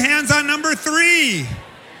 2, lay hands on number 3.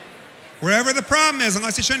 Wherever the problem is,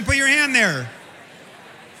 unless you shouldn't put your hand there.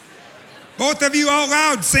 Both of you out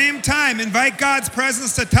loud, same time. Invite God's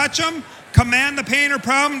presence to touch them. Command the pain or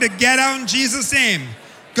problem to get out in Jesus' name.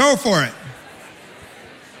 Go for it.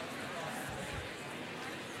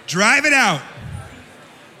 Drive it out.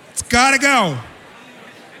 It's got to go.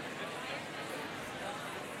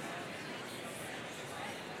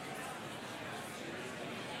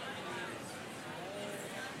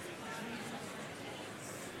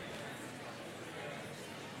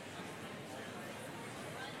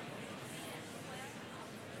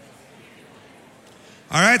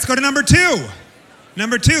 All right, let's go to number 2.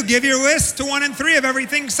 Number 2, give your list to 1 and 3 of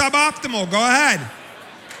everything suboptimal. Go ahead.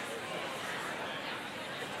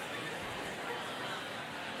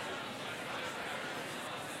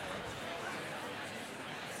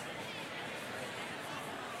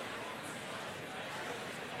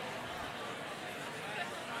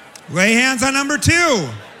 Lay hands on number 2.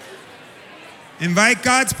 Invite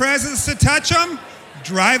God's presence to touch them.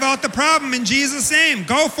 Drive out the problem in Jesus' name.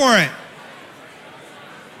 Go for it.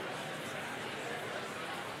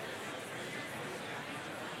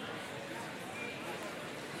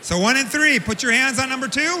 So 1 and 3, put your hands on number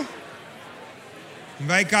 2.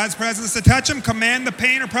 Invite God's presence to touch them. Command the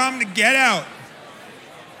pain or problem to get out.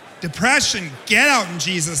 Depression, get out in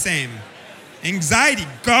Jesus' name. Anxiety,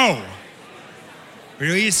 go.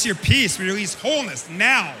 Release your peace. Release wholeness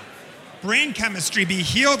now. Brain chemistry, be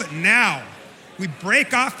healed now. We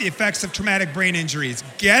break off the effects of traumatic brain injuries.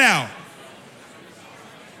 Get out.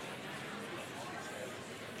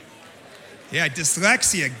 Yeah,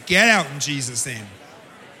 dyslexia, get out in Jesus' name.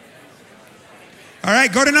 All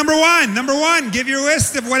right, go to number 1. Number 1, give your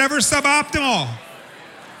list of whatever's suboptimal.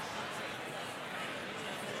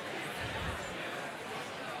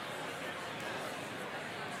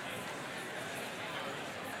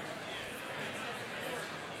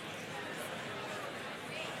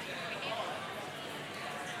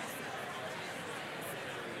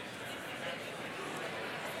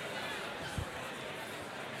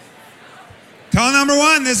 Tell number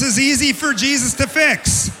 1, this is easy for Jesus to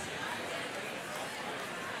fix.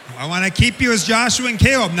 I want to keep you as Joshua and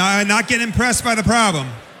Caleb, not get impressed by the problem.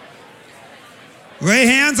 Lay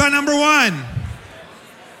hands on number 1.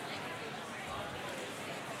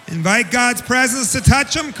 Invite God's presence to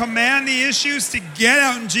touch them. Command the issues to get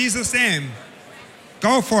out in Jesus' name.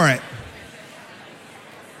 Go for it.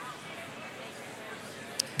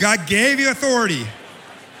 God gave you authority.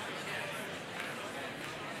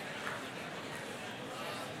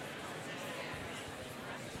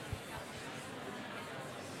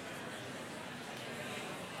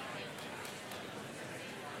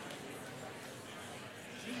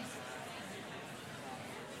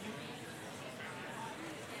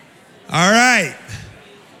 All right.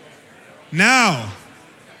 Now,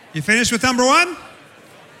 you finished with number 1?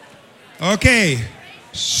 Okay.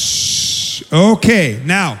 Shh. Okay.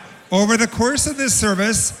 Now, over the course of this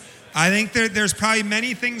service, I think there's probably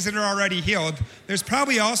many things that are already healed. There's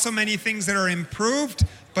probably also many things that are improved,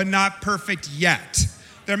 but not perfect yet.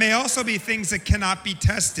 There may also be things that cannot be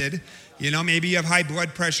tested. You know, maybe you have high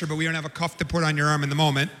blood pressure, but we don't have a cuff to put on your arm in the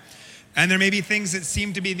moment. And there may be things that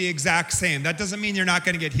seem to be the exact same. That doesn't mean you're not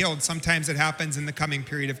going to get healed. Sometimes it happens in the coming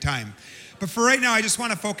period of time. But for right now, I just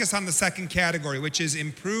want to focus on the second category, which is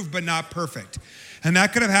improved but not perfect. And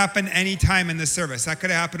that could have happened any time in this service. That could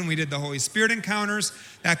have happened when we did the Holy Spirit encounters.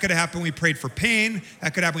 That could have happened when we prayed for pain.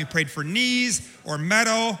 That could have happened when we prayed for knees or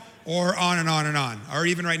metal or on and on and on. Or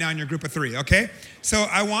even right now in your group of 3, okay? So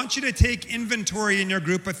I want you to take inventory in your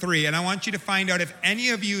group of 3, and I want you to find out if any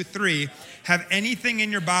of you 3 have anything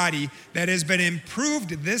in your body that has been improved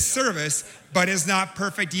this service but is not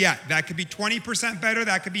perfect yet. That could be 20% better,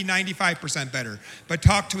 that could be 95% better. But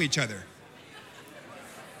talk to each other.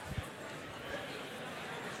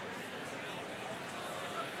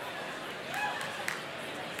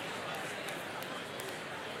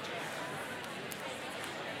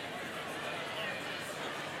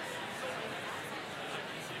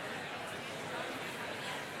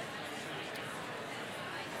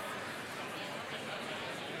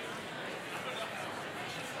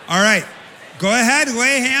 All right, go ahead,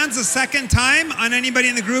 lay hands a second time on anybody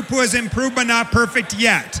in the group who has improved but not perfect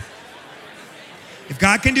yet. If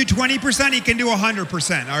God can do 20%, he can do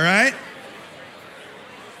 100%, all right?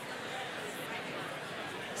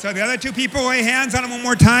 So the other 2 people, lay hands on them one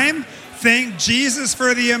more time. Thank Jesus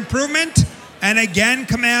for the improvement. And again,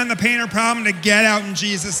 command the pain or problem to get out in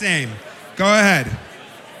Jesus' name. Go ahead.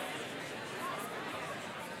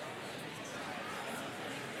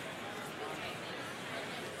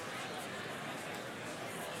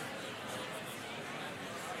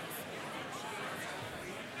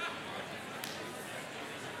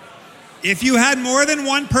 If you had more than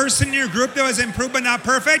one person in your group that was improved but not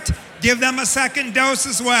perfect, give them a second dose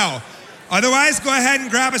as well. Otherwise, go ahead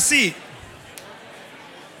and grab a seat.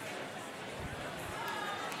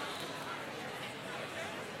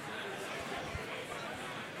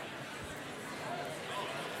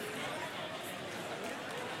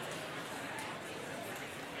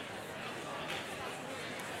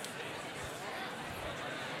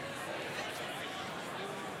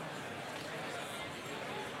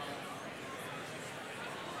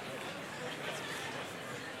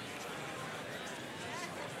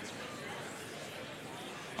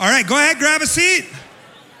 All right, go ahead, grab a seat.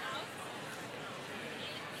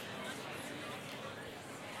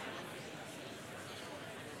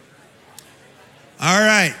 All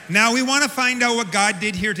right, now we want to find out what God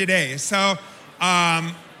did here today. So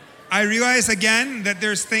I realize again that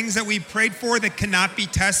there's things that we prayed for that cannot be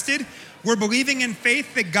tested. We're believing in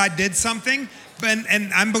faith that God did something,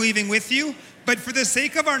 and I'm believing with you. But for the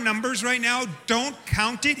sake of our numbers right now, don't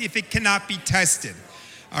count it if it cannot be tested.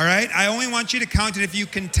 All right? I only want you to count it if you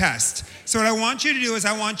can test. So what I want you to do is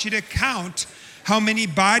I want you to count how many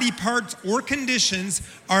body parts or conditions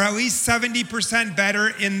are at least 70% better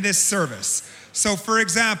in this service. So for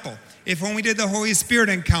example, if when we did the Holy Spirit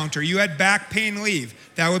encounter, you had back pain leave,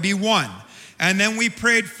 that would be 1. And then we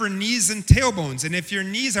prayed for knees and tailbones. And if your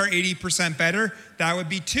knees are 80% better, that would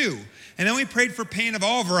be 2. And then we prayed for pain of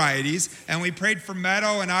all varieties. And we prayed for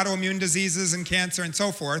metal and autoimmune diseases and cancer and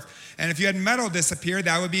so forth. And if you had metal disappear,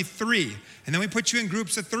 that would be 3. And then we put you in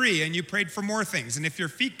groups of 3 and you prayed for more things. And if your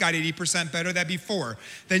feet got 80% better, that'd be 4.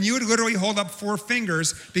 Then you would literally hold up 4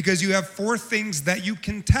 fingers because you have 4 things that you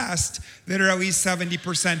can test that are at least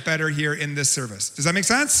 70% better here in this service. Does that make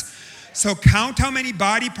sense? So count how many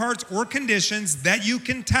body parts or conditions that you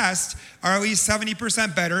can test are at least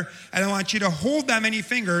 70% better. And I want you to hold that many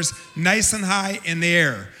fingers nice and high in the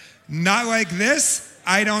air. Not like this,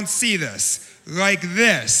 I don't see this. Like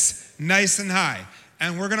this, nice and high.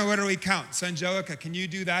 And we're going to literally count. So Angelica, can you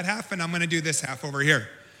do that half? And I'm going to do this half over here.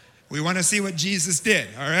 We want to see what Jesus did,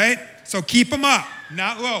 all right? So keep them up,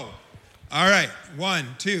 not low. All right,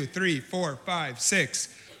 1, 2, 3, 4, 5,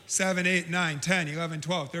 6, 7, 8, 9, 10, 11,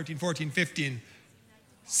 12, 13, 14, 15,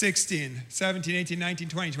 16, 17, 18, 19,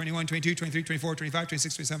 20, 21, 22, 23, 24, 25,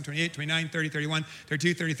 26, 27, 28, 29, 30, 31,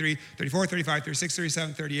 32, 33, 34, 35, 36,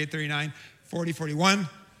 37, 38, 39, 40, 41,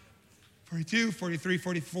 42, 43,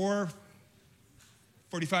 44,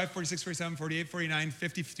 45, 46, 47, 48, 49,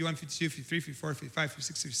 50, 51, 52, 53, 54, 55,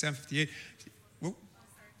 56, 57, 58,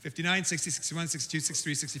 59, 60, 61, 62,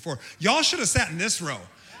 63, 64. Y'all should have sat in this row.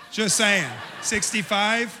 Just saying.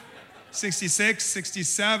 65, 66,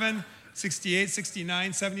 67, 68,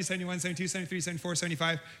 69, 70, 71, 72, 73, 74,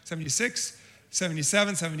 75, 76,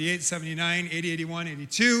 77, 78, 79, 80, 81,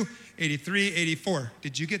 82, 83, 84.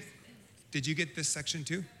 Did you get this section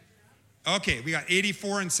too? Okay, we got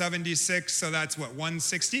 84 and 76, so that's what,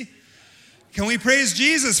 160? Can we praise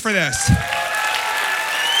Jesus for this?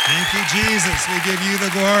 Thank you, Jesus. We give you the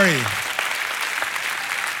glory.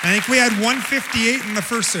 I think we had 158 in the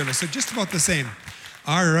first service, so just about the same.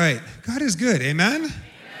 All right. God is good. Amen? Amen.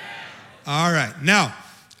 All right. Now,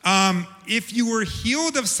 if you were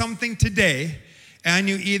healed of something today, and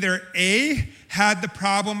you either A, had the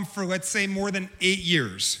problem for, let's say, more than 8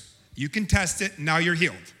 years, you can test it, now you're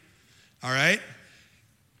healed. All right?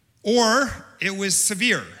 Or it was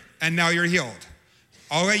severe, and now you're healed.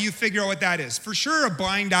 I'll let you figure out what that is. For sure, a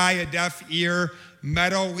blind eye, a deaf ear,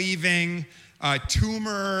 metal leaving, a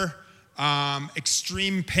tumor,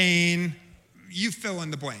 extreme pain, you fill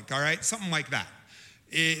in the blank, all right? Something like that.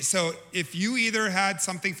 So if you either had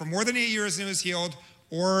something for more than 8 years and it was healed,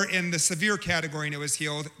 or in the severe category and it was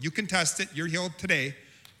healed, you can test it. You're healed today.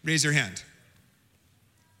 Raise your hand.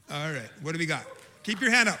 All right, what do we got? Keep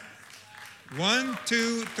your hand up. 1,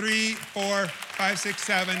 2, 3, 4, 5, 6,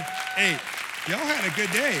 7, 8. Y'all had a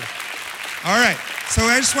good day. All right, so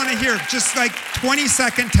I just want to hear just like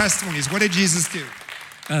 20-second testimonies. What did Jesus do?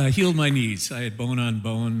 Healed my knees. I had bone on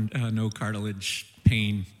bone, no cartilage,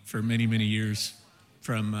 pain for many, many years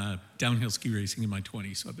from downhill ski racing in my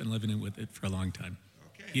 20s. So I've been living with it for a long time.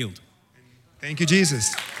 Okay. Healed. Thank you,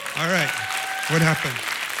 Jesus. All right, what happened?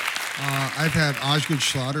 I've had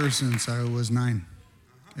Osgood-Schlatter since I was 9,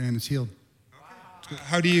 and it's healed. Okay.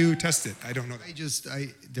 How do you test it? I don't know.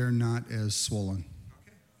 They're not as swollen.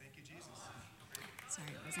 Okay, thank you, Jesus. Sorry,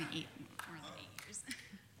 it wasn't more than 8 years.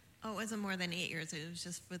 Oh, it wasn't more than 8 years. It was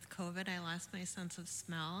just with COVID, I lost my sense of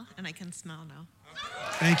smell, and I can smell now.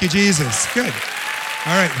 Thank you, Jesus. Good.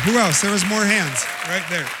 All right, who else? There was more hands right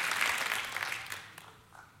there.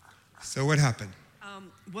 So what happened?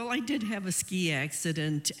 Well, I did have a ski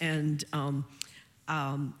accident, and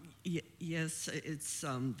yes, it's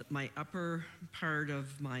my upper part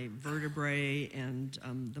of my vertebrae and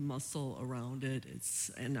the muscle around it.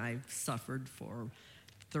 And I've suffered for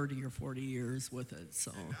 30 or 40 years with it.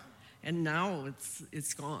 So, and now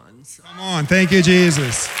it's gone. So. Come on, thank you,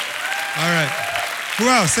 Jesus. All right, who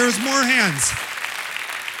else? There's more hands.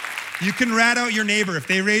 You can rat out your neighbor if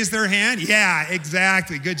they raise their hand. Yeah,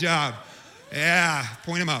 exactly. Good job. Yeah,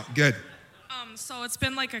 point them out. Good. So it's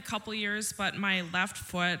been like a couple years, but my left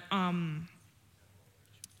foot, I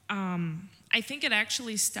think it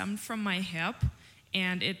actually stemmed from my hip,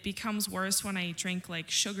 and it becomes worse when I drink like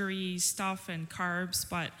sugary stuff and carbs,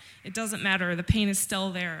 but it doesn't matter. The pain is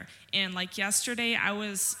still there. And like yesterday, I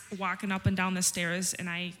was walking up and down the stairs, and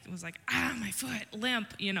I was like, my foot,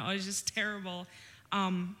 limp. You know, it was just terrible.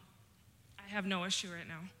 I have no issue right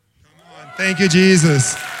now. Come on. Thank you,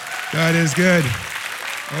 Jesus. God is good.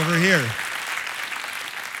 Over here.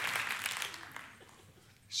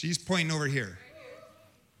 She's pointing over here.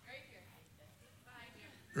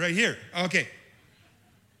 Right here. Okay.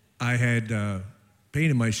 I had pain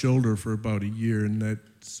in my shoulder for about a year, and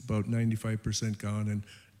that's about 95% gone, and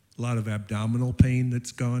a lot of abdominal pain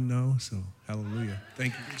that's gone now, so hallelujah.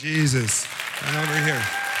 Thank you. Jesus. And over here.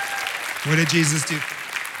 What did Jesus do?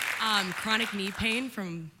 Chronic knee pain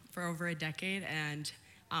for over a decade, and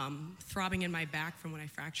throbbing in my back from when I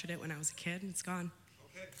fractured it when I was a kid, and it's gone.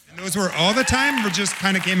 Okay. And those were all the time, or just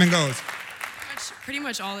kind of came and goes? Pretty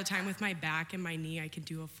much all the time. With my back and my knee, I could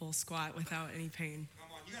do a full squat without any pain. Come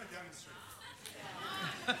on, you got to demonstrate.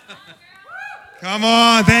 Come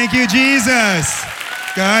on, thank you, Jesus.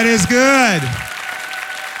 God is good.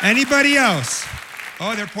 Anybody else?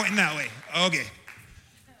 Oh, they're pointing that way. Okay.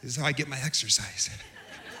 This is how I get my exercise.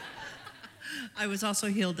 I was also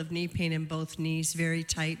healed of knee pain in both knees, very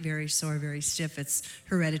tight, very sore, very stiff. It's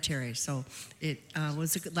hereditary, so it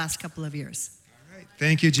was the last couple of years. All right,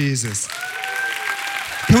 thank you, Jesus.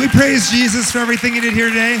 Can we praise Jesus for everything he did here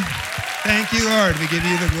today? Thank you, Lord. We give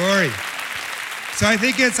you the glory. So I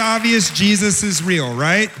think it's obvious Jesus is real,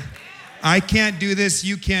 right? I can't do this,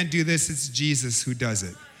 you can't do this. It's Jesus who does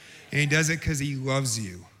it. And he does it because he loves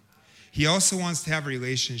you. He also wants to have a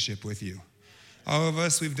relationship with you. All of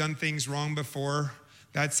us, we've done things wrong before.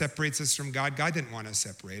 That separates us from God. God didn't want us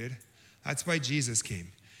separated. That's why Jesus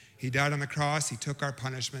came. He died on the cross. He took our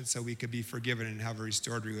punishment so we could be forgiven and have a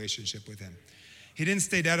restored relationship with him. He didn't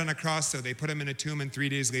stay dead on a cross, so they put him in a tomb, and 3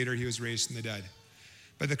 days later, he was raised from the dead.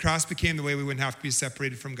 But the cross became the way we wouldn't have to be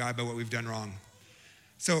separated from God by what we've done wrong.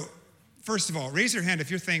 So, first of all, raise your hand if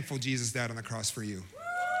you're thankful Jesus died on the cross for you.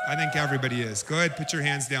 I think everybody is. Go ahead, put your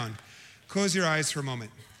hands down. Close your eyes for a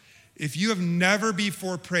moment. If you have never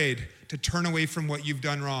before prayed to turn away from what you've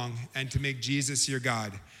done wrong and to make Jesus your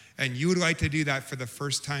God, and you would like to do that for the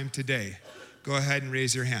first time today, go ahead and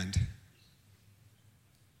raise your hand.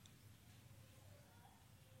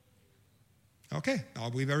 Okay, I'll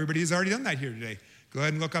believe everybody's already done that here today. Go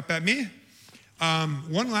ahead and look up at me.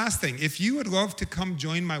 One last thing. If you would love to come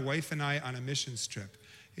join my wife and I on a missions trip,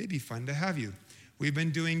 it'd be fun to have you. We've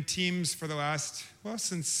been doing teams for the last,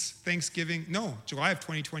 since July of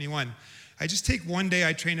 2021. I just take one day,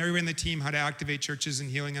 I train everyone in the team how to activate churches in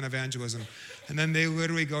healing and evangelism. And then they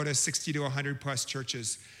literally go to 60 to 100 plus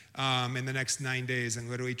churches in the next 9 days and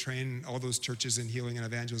literally train all those churches in healing and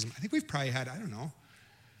evangelism. I think we've probably had,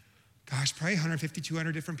 probably 150,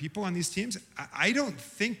 200 different people on these teams. I don't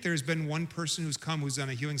think there's been one person who's come who's done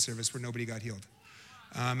a healing service where nobody got healed.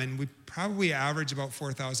 And we probably average about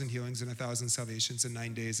 4,000 healings and 1,000 salvations in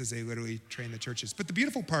 9 days as they literally train the churches. But the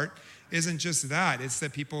beautiful part isn't just that. It's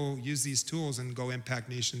that people use these tools and go impact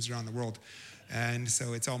nations around the world. And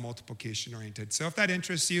so it's all multiplication oriented. So if that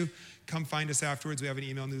interests you, come find us afterwards. We have an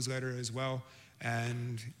email newsletter as well.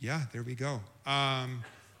 And yeah, there we go.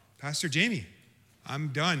 Pastor Jamie, I'm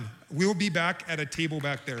done. We'll be back at a table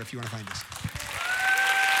back there if you want to find us.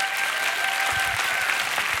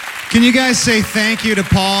 Can you guys say thank you to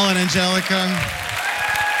Paul and Angelica?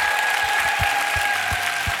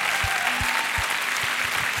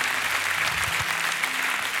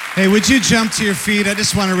 Hey, would you jump to your feet? I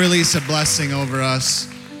just want to release a blessing over us.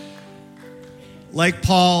 Like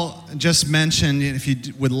Paul just mentioned, if you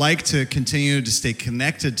would like to continue to stay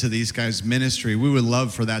connected to these guys' ministry, we would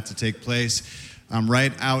love for that to take place.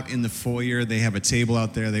 Right out in the foyer, they have a table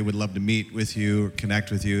out there. They would love to meet with you or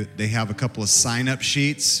connect with you. They have a couple of sign-up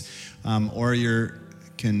sheets, or you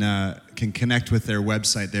can connect with their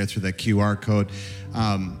website there through that QR code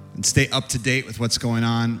and stay up to date with what's going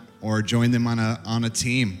on, or join them on a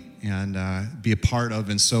team and be a part of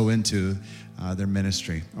and sow into their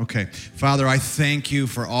ministry. Okay, Father, I thank you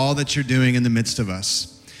for all that you're doing in the midst of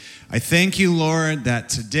us. I thank you, Lord, that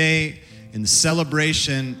today in the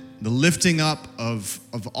celebration, the lifting up of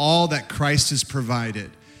all that Christ has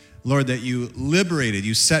provided, Lord, that you liberated,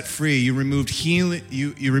 you set free, you removed healing,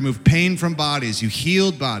 you removed pain from bodies, you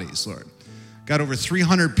healed bodies, Lord. God, over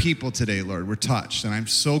 300 people today, Lord, were touched, and I'm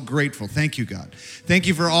so grateful. Thank you, God. Thank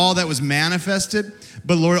you for all that was manifested,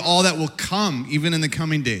 but Lord, all that will come even in the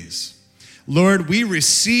coming days. Lord, we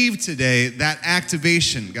receive today that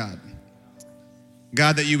activation, God.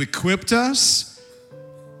 God, that you equipped us,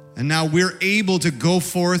 and now we're able to go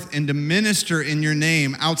forth and to minister in your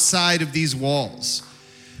name outside of these walls.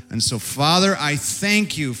 And so, Father, I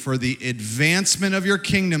thank you for the advancement of your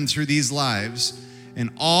kingdom through these lives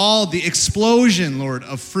and all the explosion, Lord,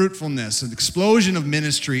 of fruitfulness, an explosion of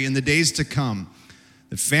ministry in the days to come.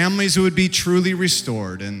 That families would be truly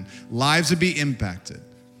restored and lives would be impacted.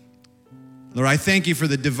 Lord, I thank you for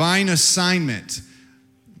the divine assignment.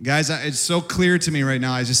 Guys, it's so clear to me right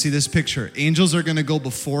now. I just see this picture. Angels are going to go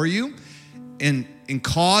before you, and and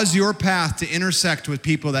cause your path to intersect with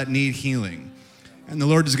people that need healing. And the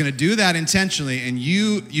Lord is going to do that intentionally, and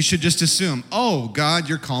you should just assume, oh, God,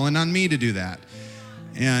 you're calling on me to do that.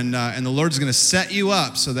 And the Lord's going to set you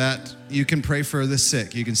up so that you can pray for the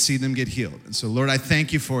sick. You can see them get healed. And so, Lord, I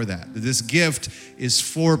thank you for that this gift is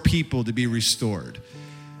for people to be restored.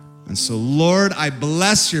 And so, Lord, I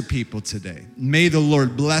bless your people today. May the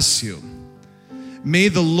Lord bless you. May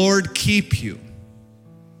the Lord keep you.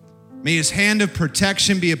 May his hand of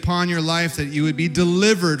protection be upon your life, that you would be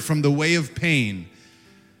delivered from the way of pain.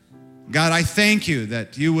 God, I thank you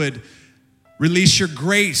that you would release your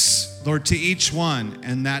grace, Lord, to each one,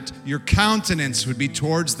 and that your countenance would be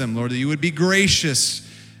towards them, Lord, that you would be gracious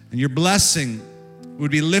and your blessing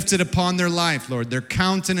would be lifted upon their life, Lord. Their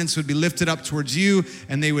countenance would be lifted up towards you,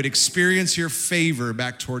 and they would experience your favor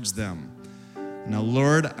back towards them. Now,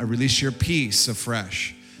 Lord, I release your peace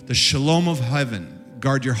afresh, the shalom of heaven.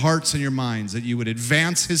 Guard your hearts and your minds, that you would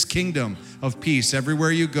advance his kingdom of peace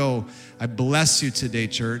everywhere you go. I bless you today,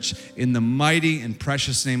 church, in the mighty and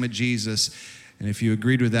precious name of Jesus. And if you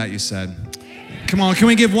agreed with that, you said, come on, can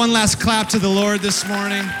we give one last clap to the Lord this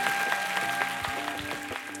morning?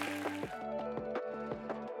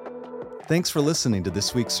 Thanks for listening to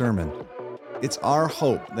this week's sermon. It's our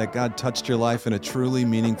hope that God touched your life in a truly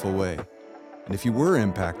meaningful way. And if you were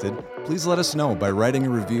impacted, please let us know by writing a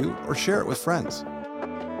review or share it with friends.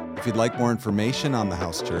 If you'd like more information on the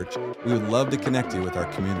House Church, we would love to connect you with our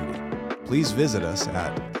community. Please visit us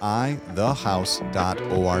at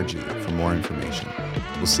ithehouse.org for more information.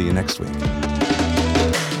 We'll see you next week.